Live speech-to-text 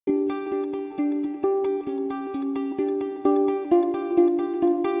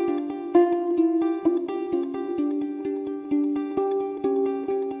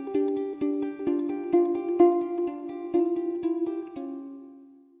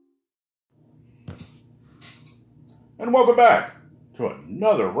and welcome back to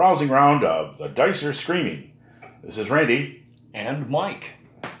another rousing round of The Dice Are Screaming. This is Randy. And Mike.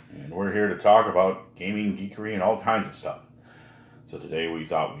 And we're here to talk about gaming, geekery, and all kinds of stuff. So today we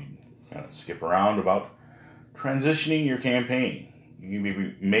thought we'd kind of skip around about transitioning your campaign. You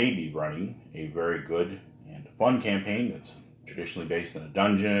may be running a very good and fun campaign that's traditionally based in a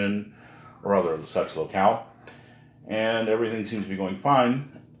dungeon or other such locale, and everything seems to be going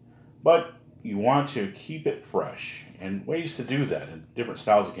fine, but you want to keep it fresh, and ways to do that in different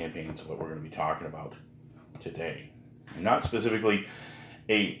styles of campaigns is what we're going to be talking about today. And not specifically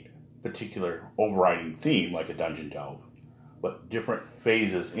a particular overriding theme like a dungeon delve, but different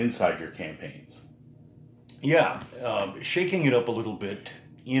phases inside your campaigns. Yeah, shaking it up a little bit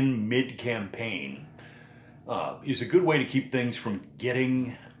in mid-campaign is a good way to keep things from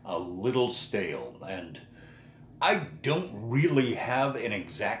getting a little stale. And I don't really have an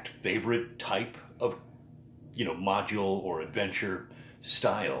exact favorite type of, module or adventure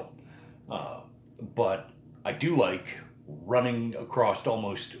style. But I do like running across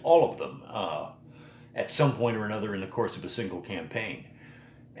almost all of them at some point or another in the course of a single campaign.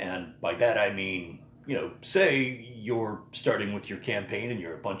 And by that I mean, say you're starting with your campaign and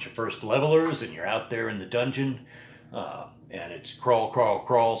you're a bunch of first levelers and you're out there in the dungeon and it's crawl, crawl,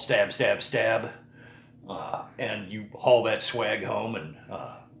 crawl, stab, stab, stab. And you haul that swag home and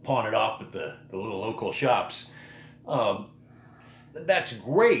pawn it off at the little local shops. That's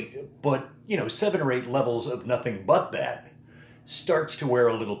great, but 7 or 8 levels of nothing but that starts to wear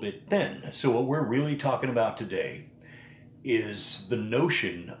a little bit thin. So what we're really talking about today is the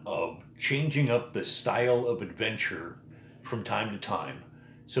notion of changing up the style of adventure from time to time,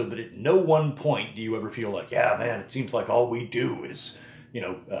 so that at no one point do you ever feel like, yeah, man, it seems like all we do is,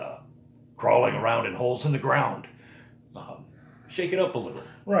 crawling around in holes in the ground. Shake it up a little.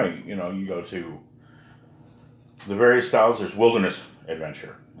 Right. You go to the various styles. There's wilderness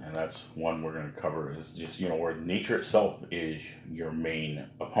adventure, and that's one we're going to cover, is just, where nature itself is your main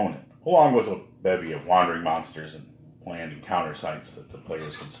opponent, along with a bevy of wandering monsters and planned encounter sites that the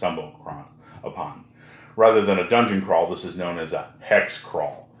players can stumble upon. Rather than a dungeon crawl, this is known as a hex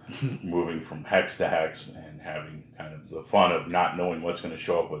crawl, moving from hex to hex and having kind of the fun of not knowing what's going to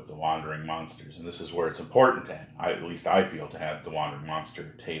show up with the wandering monsters. And this is where it's important to, at least I feel, to have the wandering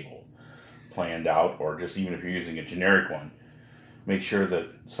monster table planned out, or just even if you're using a generic one, make sure that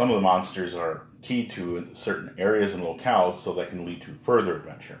some of the monsters are key to certain areas and locales so that can lead to further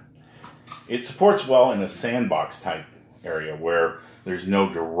adventure. It supports well in a sandbox type area where there's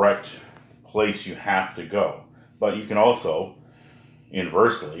no direct place you have to go, but you can also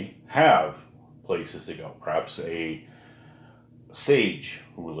inversely have places to go. Perhaps a sage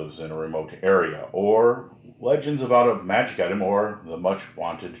who lives in a remote area, or legends about a magic item, or the much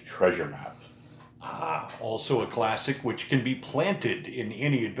wanted treasure map. Also a classic which can be planted in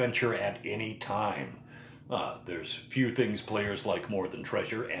any adventure at any time. There's few things players like more than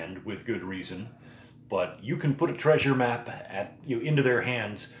treasure, and with good reason. But you can put a treasure map into their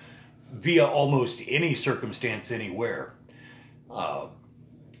hands via almost any circumstance anywhere.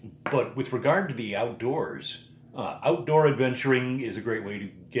 But with regard to the outdoors, outdoor adventuring is a great way to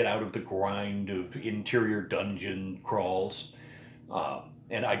get out of the grind of interior dungeon crawls.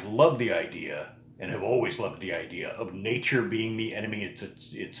 And I love the idea, and have always loved the idea, of nature being the enemy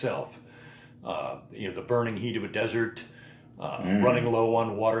itself. The burning heat of a desert, running low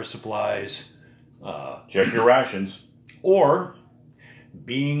on water supplies. Check your rations. Or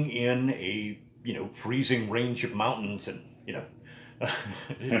being in a, freezing range of mountains and,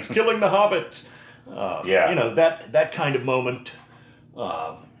 it's killing the hobbits. That kind of moment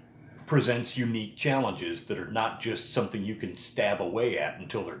presents unique challenges that are not just something you can stab away at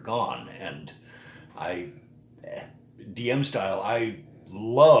until they're gone. And DM style, I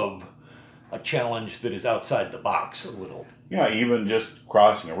love a challenge that is outside the box a little. Yeah, even just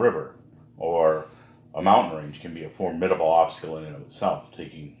crossing a river or a mountain range can be a formidable obstacle in and of itself,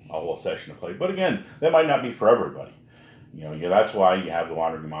 taking a whole session to play. But again, that might not be for everybody. That's why you have the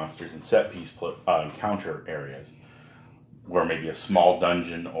wandering monsters and set piece encounter areas, where maybe a small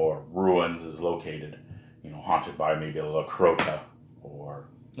dungeon or ruins is located, haunted by maybe a little crota or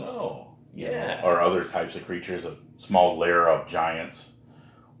or other types of creatures, a small lair of giants,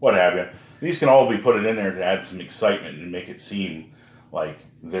 what have you. These can all be put in there to add some excitement and make it seem like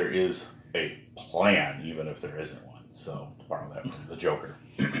there is a plan, even if there isn't one. So, to borrow that from the Joker.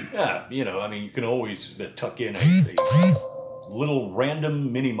 Yeah, you can always tuck in a little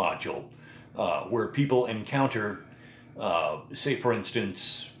random mini module where people encounter, say for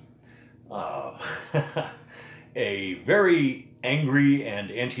instance, a very angry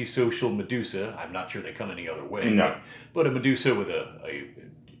and antisocial Medusa. I'm not sure they come any other way. No. But a Medusa with a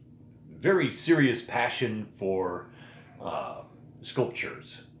very serious passion for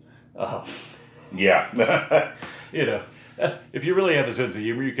sculptures. Yeah. You know, if you really have a sense of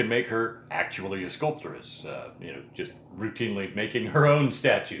humor, you can make her actually a sculptress. Just routinely making her own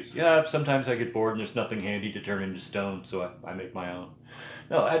statues. Yeah, sometimes I get bored and there's nothing handy to turn into stone, so I make my own.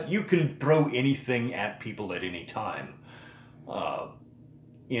 No, you can throw anything at people at any time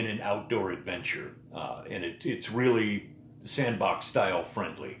in an outdoor adventure, and it's really sandbox style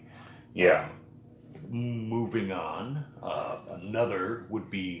friendly. Yeah. Moving on, another would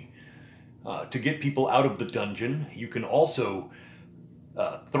be to get people out of the dungeon. You can also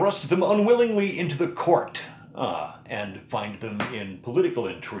thrust them unwillingly into the court and find them in political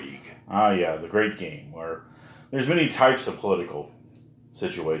intrigue. Yeah, the great game, where there's many types of political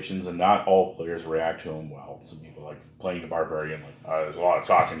situations, and not all players react to them well. Some people like playing the barbarian, like, there's a lot of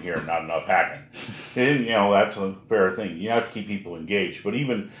talking here and not enough hacking. And, that's a fair thing. You have to keep people engaged. But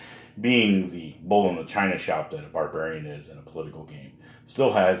even being the bull in the china shop that a barbarian is in a political game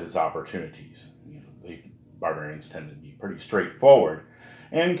still has its opportunities. Barbarians tend to be pretty straightforward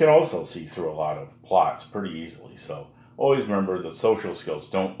and can also see through a lot of plots pretty easily. So always remember that social skills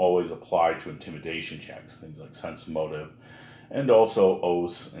don't always apply to intimidation checks. Things like sense motive and also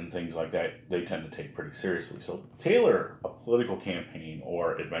oaths and things like that, they tend to take pretty seriously. So tailor a political campaign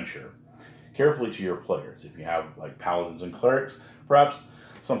or adventure carefully to your players. If you have like paladins and clerics, perhaps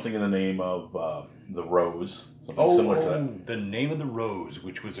something in the name of The Rose, something similar to that. The Name of the Rose,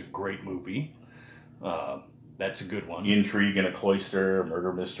 which was a great movie. That's a good one. Intrigue in a Cloister,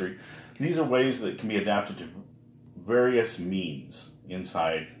 murder mystery. These are ways that can be adapted to various means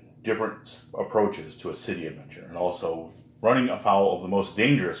inside different approaches to a city adventure. And also, running afoul of the most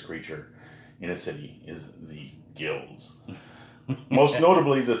dangerous creature in a city is the guilds. Most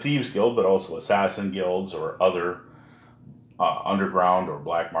notably the Thieves Guild, but also assassin guilds or other underground or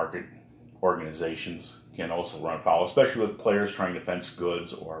black market organizations can also run afoul, especially with players trying to fence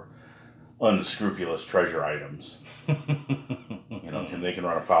goods or unscrupulous treasure items. They can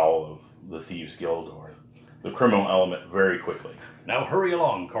run afoul of the Thieves Guild or the criminal element very quickly. Now hurry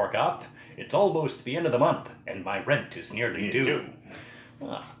along, Korgoth. It's almost the end of the month, and my rent is nearly due.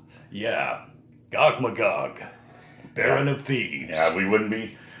 Yeah, Gog Magog, Baron of Thieves. Yeah, we'd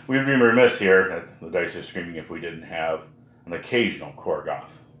be remiss here at the Dice Are Screaming if we didn't have an occasional Korgoth.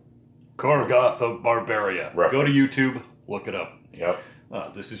 Korgoth of Barbaria. Reference. Go to YouTube, look it up. Yep.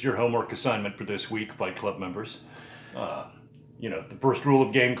 This is your homework assignment for this week, Fight Club members. The first rule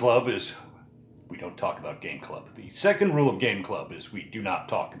of Game Club is we don't talk about Game Club. The second rule of Game Club is we do not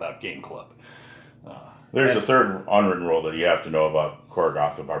talk about Game Club. There's a third unwritten rule that you have to know about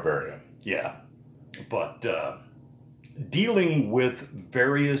Korgoth of Barbaria. Yeah, but dealing with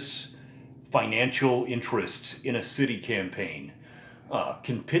various financial interests in a city campaign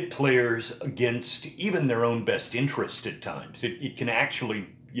can pit players against even their own best interest at times. It can actually,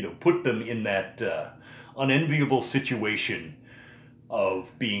 put them in that unenviable situation of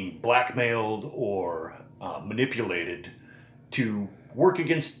being blackmailed or manipulated to work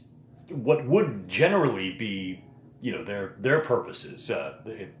against what would generally be, their purposes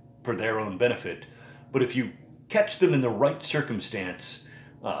for their own benefit. But if you catch them in the right circumstance,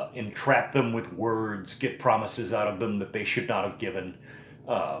 entrap them with words, get promises out of them that they should not have given,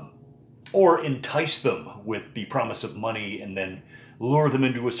 or entice them with the promise of money and then lure them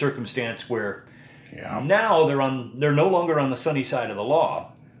into a circumstance where now they're no longer on the sunny side of the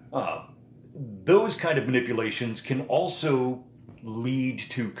law. Those kind of manipulations can also lead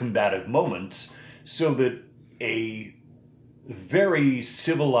to combative moments, so that a very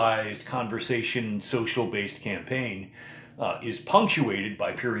civilized conversation, social-based campaign is punctuated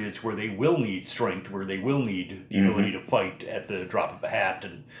by periods where they will need strength, where they will need the ability to fight at the drop of a hat,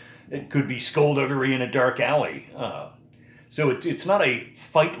 and it could be skullduggery in a dark alley. So it's not a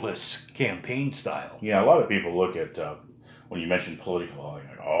fightless campaign style. Yeah, a lot of people look at, when you mention political,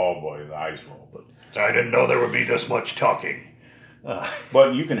 like, oh boy, the eyes roll. But I didn't know there would be this much talking.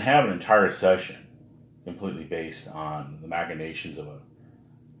 But you can have an entire session completely based on the machinations of an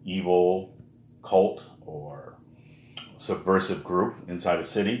evil cult or subversive group inside a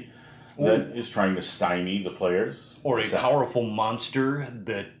city that is trying to stymie the players. Or a powerful monster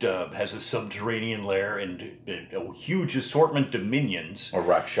that has a subterranean lair and a huge assortment of minions. Or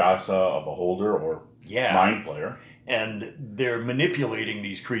Rakshasa, a beholder, or mind player. And they're manipulating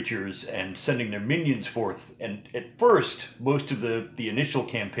these creatures and sending their minions forth. And at first, most of the initial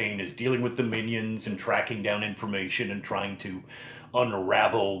campaign is dealing with the minions and tracking down information and trying to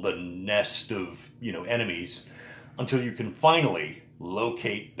unravel the nest of, enemies. until you can finally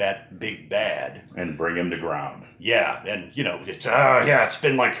locate that big bad. And bring him to ground. Yeah, and it's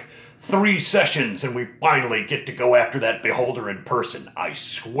been like 3 sessions and we finally get to go after that beholder in person. I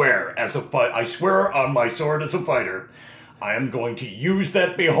swear on my sword as a fighter, I am going to use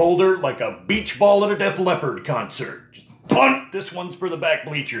that beholder like a beach ball at a Def Leppard concert. Just punt! This one's for the back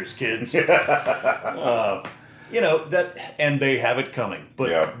bleachers, kids. And they have it coming.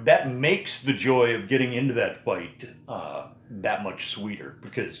 But that makes the joy of getting into that fight that much sweeter,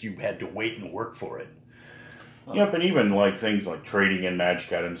 because you had to wait and work for it. Yep, and even like things like trading in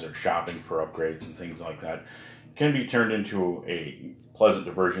magic items or shopping for upgrades and things like that can be turned into a pleasant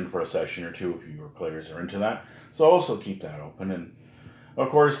diversion for a session or two if your players are into that. So also keep that open. And of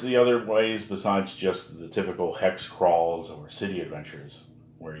course, the other ways besides just the typical hex crawls or city adventures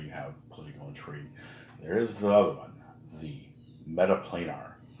where you have political intrigue, there is the other one, the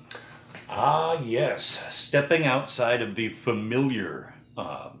metaplanar. Ah, yes. Stepping outside of the familiar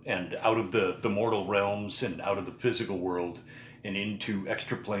and out of the mortal realms and out of the physical world and into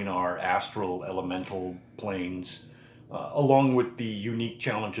extraplanar, astral, elemental planes, along with the unique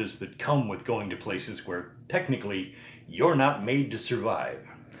challenges that come with going to places where technically you're not made to survive.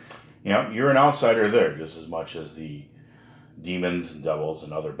 Yeah, you're an outsider there just as much as the demons and devils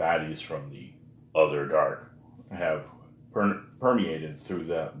and other baddies from the other dark have permeated through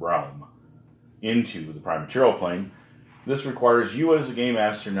that realm into the prime material plane. This requires you as a game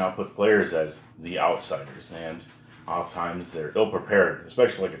master now put players as the outsiders, and oftentimes they're ill-prepared,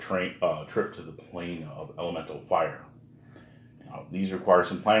 especially like a trip to the plane of elemental fire. These require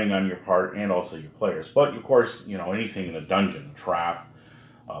some planning on your part and also your players, but of course, anything in a dungeon, a trap,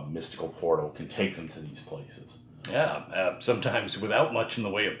 a mystical portal can take them to these places. Yeah, sometimes without much in the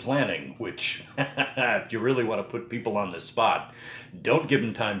way of planning, which, if you really want to put people on the spot, don't give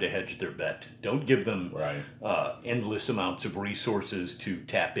them time to hedge their bet. Don't give them endless amounts of resources to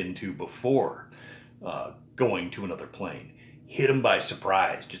tap into before going to another plane. Hit them by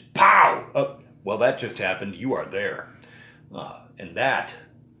surprise. Just pow! Oh, well, that just happened. You are there. And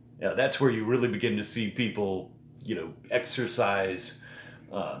that's where you really begin to see people, exercise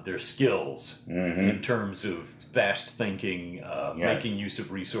their skills in terms of fast thinking, making use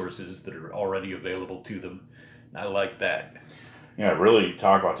of resources that are already available to them. I like that. Yeah, really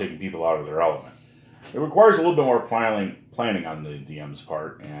talk about taking people out of their element. It requires a little bit more planning on the DM's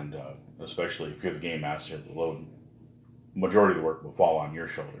part, and especially if you're the game master, the majority of the work will fall on your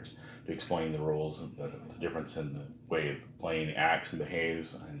shoulders to explain the rules and the difference in the way the plane acts and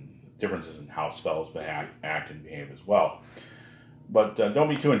behaves, and differences in how spells act and behave as well. But don't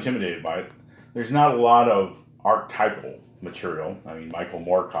be too intimidated by it. There's not a lot of archetypal material. I mean, Michael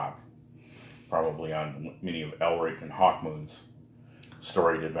Moorcock, probably on many of Elric and Hawkmoon's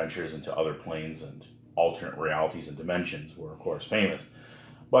storied adventures into other planes and alternate realities and dimensions, were of course famous.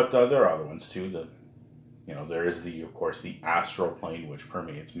 But there are other ones too. There is of course the astral plane, which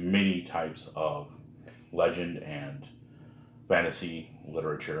permeates many types of legend and fantasy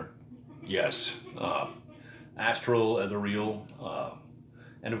literature. Yes, astral, ethereal,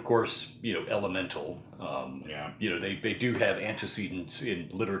 and of course, elemental. They do have antecedents in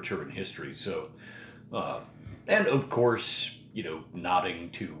literature and history. So, and of course,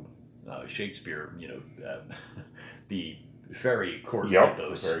 nodding to Shakespeare, the fairy court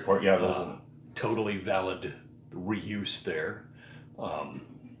mythos. Fairy court, yeah, those are totally valid reuse there.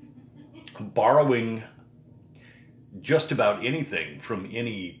 Borrowing just about anything from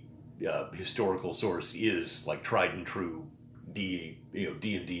any historical source is like tried and true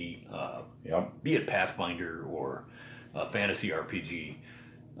D&D, be it Pathfinder or fantasy RPG,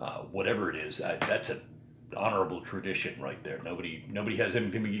 whatever it is. That's an honorable tradition right there. Nobody has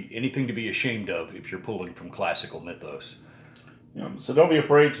anything to be ashamed of if you're pulling from classical mythos. So don't be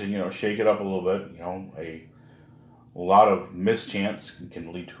afraid to shake it up a little bit. A lot of mischance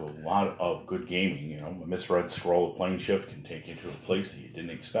can lead to a lot of good gaming. A misread scroll of plane shift can take you to a place that you didn't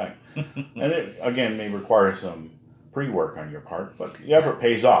expect, and it again may require some pre-work on your part, but the effort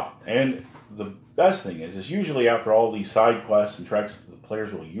pays off. And the best thing is usually after all these side quests and treks, the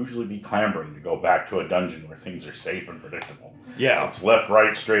players will usually be clamoring to go back to a dungeon where things are safe and predictable. Yeah, it's left,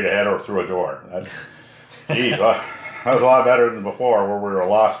 right, straight ahead, or through a door. That was a lot better than before, where we were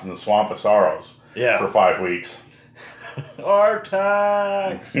lost in the swamp of sorrows for 5 weeks.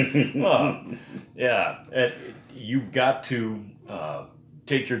 Artax! You've got to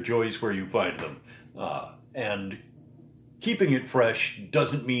take your joys where you find them. And keeping it fresh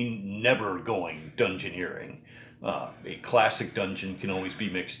doesn't mean never going dungeoneering. A classic dungeon can always be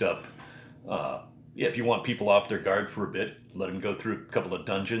mixed up. If you want people off their guard for a bit, let them go through a couple of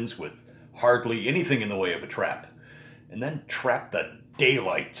dungeons with hardly anything in the way of a trap. and then trap the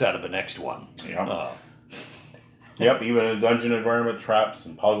daylights out of the next one. Yeah. Yep, even in a dungeon environment, traps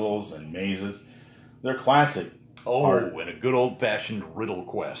and puzzles and mazes, they're classic. And a good old-fashioned riddle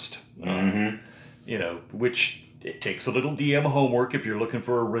quest. Mm-hmm. Which it takes a little DM homework if you're looking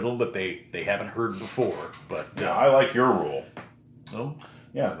for a riddle that they haven't heard before. But yeah, I like your rule. Oh?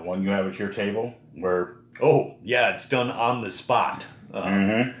 Yeah, the one you have at your table where... Oh, yeah, it's done on the spot.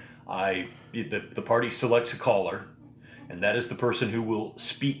 Mm-hmm. The party selects a caller, and that is the person who will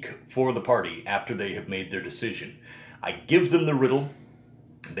speak for the party after they have made their decision. I give them the riddle.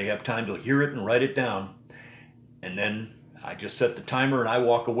 They have time to hear it and write it down. And then I just set the timer and I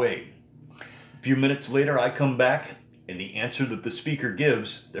walk away. A few minutes later, I come back, and the answer that the speaker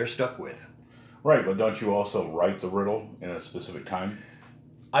gives, they're stuck with. Right, but don't you also write the riddle in a specific time?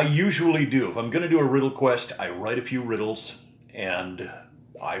 I usually do. If I'm going to do a riddle quest, I write a few riddles, and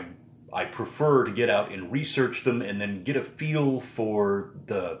I prefer to get out and research them and then get a feel for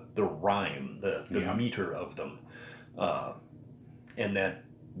the rhyme, the meter of them, and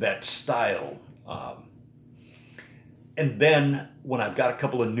that style. And then when I've got a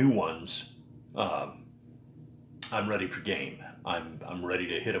couple of new ones, I'm ready for game. I'm ready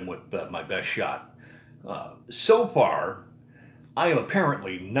to hit them with my best shot. So far, I am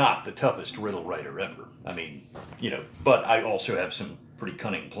apparently not the toughest riddle writer ever. I mean, but I also have some pretty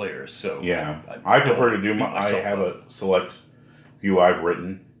cunning players. So yeah, I prefer to do I have a select few I've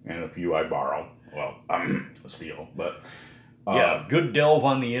written and a few I borrow. Well, steal, but. Yeah, good delve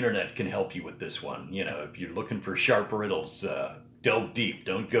on the internet can help you with this one. If you're looking for sharp riddles, delve deep.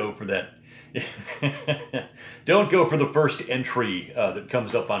 Don't go for that. Don't go for the first entry that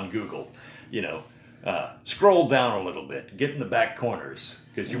comes up on Google. Scroll down a little bit. Get in the back corners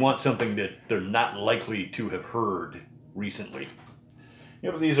because you want something that they're not likely to have heard recently.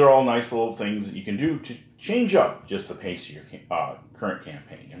 Yeah, but these are all nice little things that you can do to change up just the pace of your current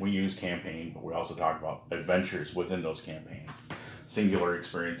campaign. And we use campaign, but we also talk about adventures within those campaigns. Singular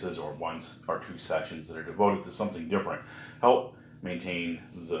experiences or 1 or 2 sessions that are devoted to something different. Help maintain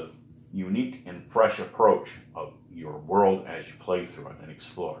the unique and fresh approach of your world as you play through it and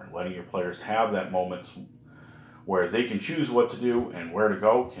explore. And letting your players have that moments where they can choose what to do and where to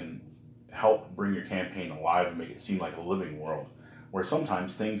go can help bring your campaign alive and make it seem like a living world, where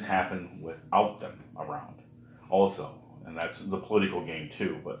sometimes things happen without them around also. And that's the political game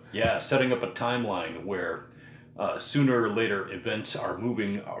too. But yeah, setting up a timeline where sooner or later events are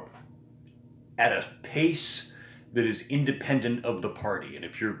moving at a pace that is independent of the party. And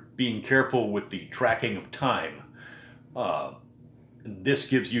if you're being careful with the tracking of time, this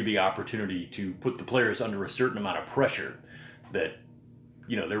gives you the opportunity to put the players under a certain amount of pressure that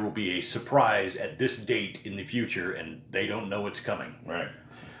there will be a surprise at this date in the future, and they don't know it's coming. Right.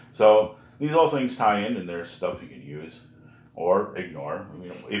 So these all things tie in, and there's stuff you can use or ignore.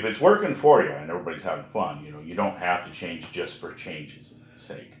 If it's working for you and everybody's having fun, you don't have to change just for change's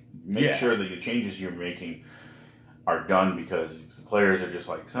sake. Make sure that the changes you're making are done because the players are just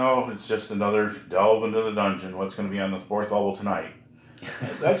like, it's just another delve into the dungeon. What's going to be on the 4th level tonight?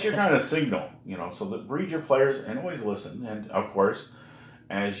 That's your kind of signal, so that read your players and always listen. And of course,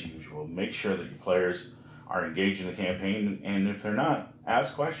 as usual, make sure that your players are engaged in the campaign, and if they're not,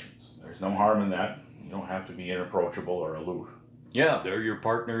 ask questions. There's no harm in that. You don't have to be inapproachable or aloof. Yeah, they're your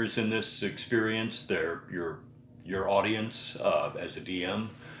partners in this experience. They're your audience as a DM.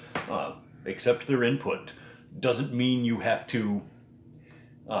 Accept their input. Doesn't mean you have to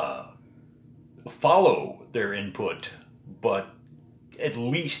follow their input, but at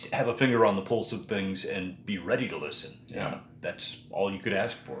least have a finger on the pulse of things and be ready to listen. Yeah. That's all you could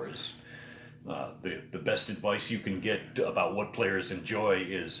ask for. Is the best advice you can get about what players enjoy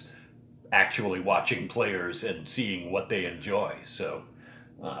is actually watching players and seeing what they enjoy. So,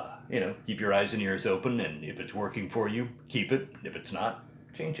 keep your eyes and ears open, and if it's working for you, keep it. If it's not,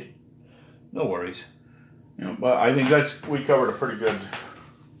 change it. No worries. But I think we covered a pretty good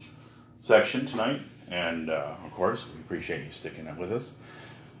section tonight, and of course, we appreciate you sticking up with us.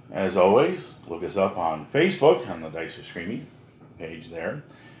 As always, look us up on Facebook on the Dice Are Screaming page there.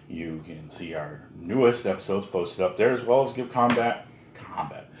 You can see our newest episodes posted up there, as well as give comment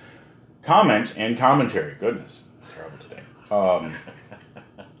and commentary. Goodness, terrible today.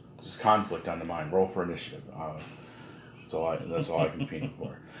 Just conflict on the mind. Roll for initiative. That's all I can paint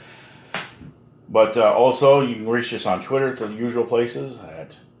for. But also, you can reach us on Twitter at the usual places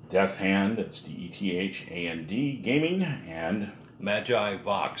at Death Hand. It's DETHAND Gaming, and Magi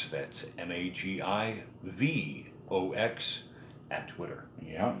Vox. That's MAGIVOX at Twitter.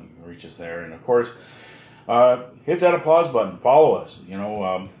 Yeah, you can reach us there, and of course, hit that applause button. Follow us.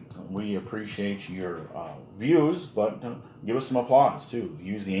 We appreciate your views, but give us some applause too.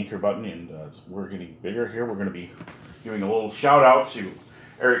 Use the anchor button, and we're getting bigger here. We're going to be giving a little shout out to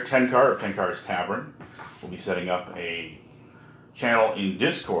Eric Tenkar of Tenkar's Tavern. We'll be setting up a channel in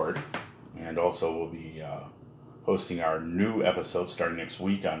Discord, and also we'll be posting our new episode starting next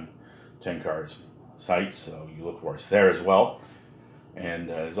week on Tenkar's site, so you look for us there as well. And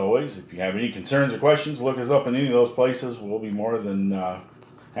as always, if you have any concerns or questions, look us up in any of those places. We'll be more than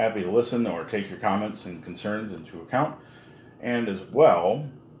happy to listen or take your comments and concerns into account. And as well,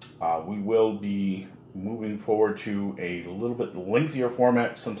 we will be moving forward to a little bit lengthier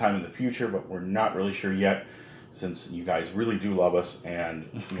format sometime in the future, but we're not really sure yet, since you guys really do love us,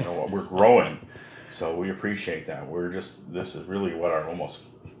 and we're growing. So we appreciate that. This is really what, our almost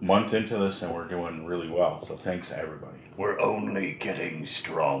month into this, and we're doing really well. So thanks everybody. We're only getting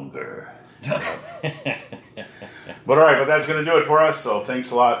stronger. But all right, but that's going to do it for us. So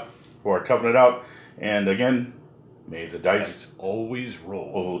thanks a lot for toughing it out. And again, may the dice always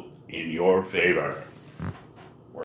roll in your favor.